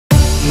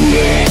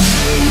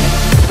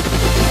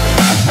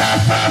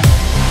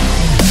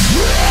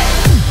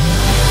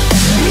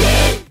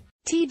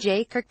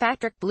TJ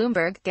Kirkpatrick,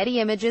 Bloomberg, Getty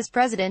Images.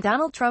 President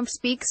Donald Trump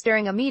speaks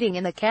during a meeting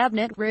in the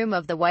cabinet room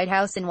of the White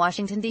House in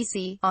Washington,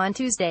 D.C., on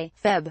Tuesday,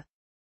 Feb.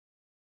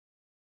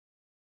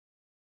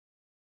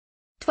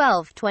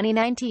 12,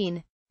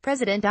 2019.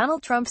 President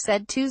Donald Trump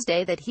said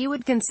Tuesday that he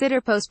would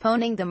consider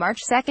postponing the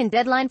March 2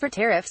 deadline for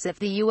tariffs if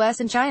the U.S.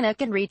 and China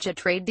can reach a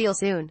trade deal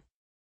soon.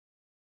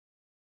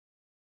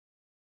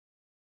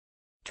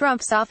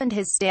 Trump softened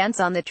his stance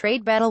on the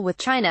trade battle with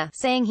China,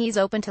 saying he's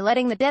open to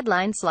letting the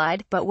deadline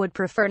slide, but would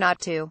prefer not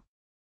to.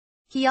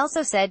 He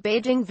also said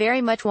Beijing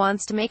very much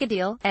wants to make a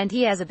deal, and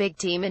he has a big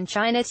team in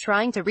China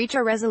trying to reach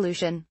a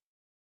resolution.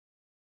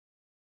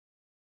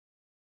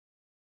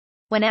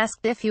 When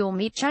asked if he will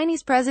meet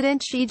Chinese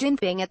President Xi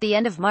Jinping at the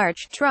end of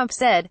March, Trump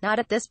said, "Not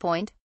at this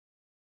point.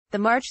 The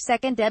March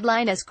 2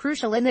 deadline is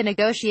crucial in the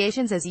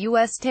negotiations as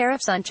U.S.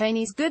 tariffs on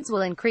Chinese goods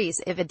will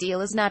increase if a deal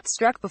is not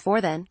struck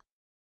before then."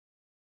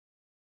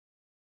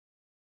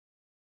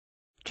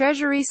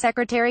 Treasury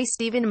Secretary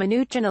Steven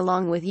Mnuchin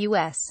along with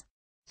U.S.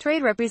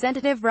 Trade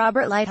Representative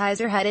Robert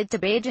Lighthizer headed to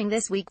Beijing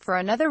this week for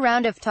another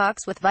round of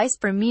talks with Vice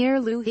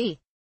Premier Liu He.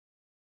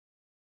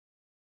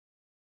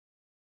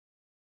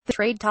 The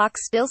trade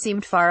talks still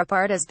seemed far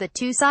apart as the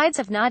two sides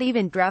have not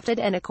even drafted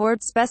an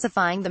accord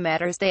specifying the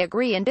matters they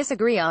agree and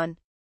disagree on.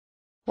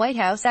 White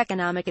House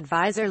economic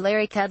advisor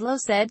Larry Kudlow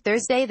said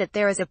Thursday that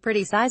there is a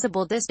pretty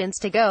sizable distance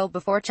to go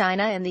before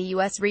China and the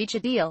U.S. reach a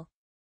deal.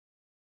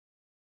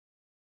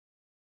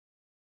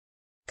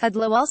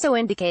 Kudlow also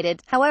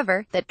indicated,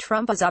 however, that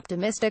Trump was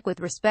optimistic with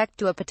respect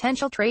to a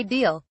potential trade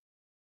deal.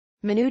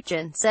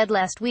 Mnuchin said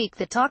last week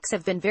that talks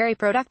have been very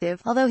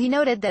productive, although he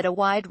noted that a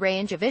wide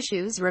range of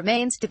issues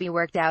remains to be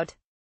worked out.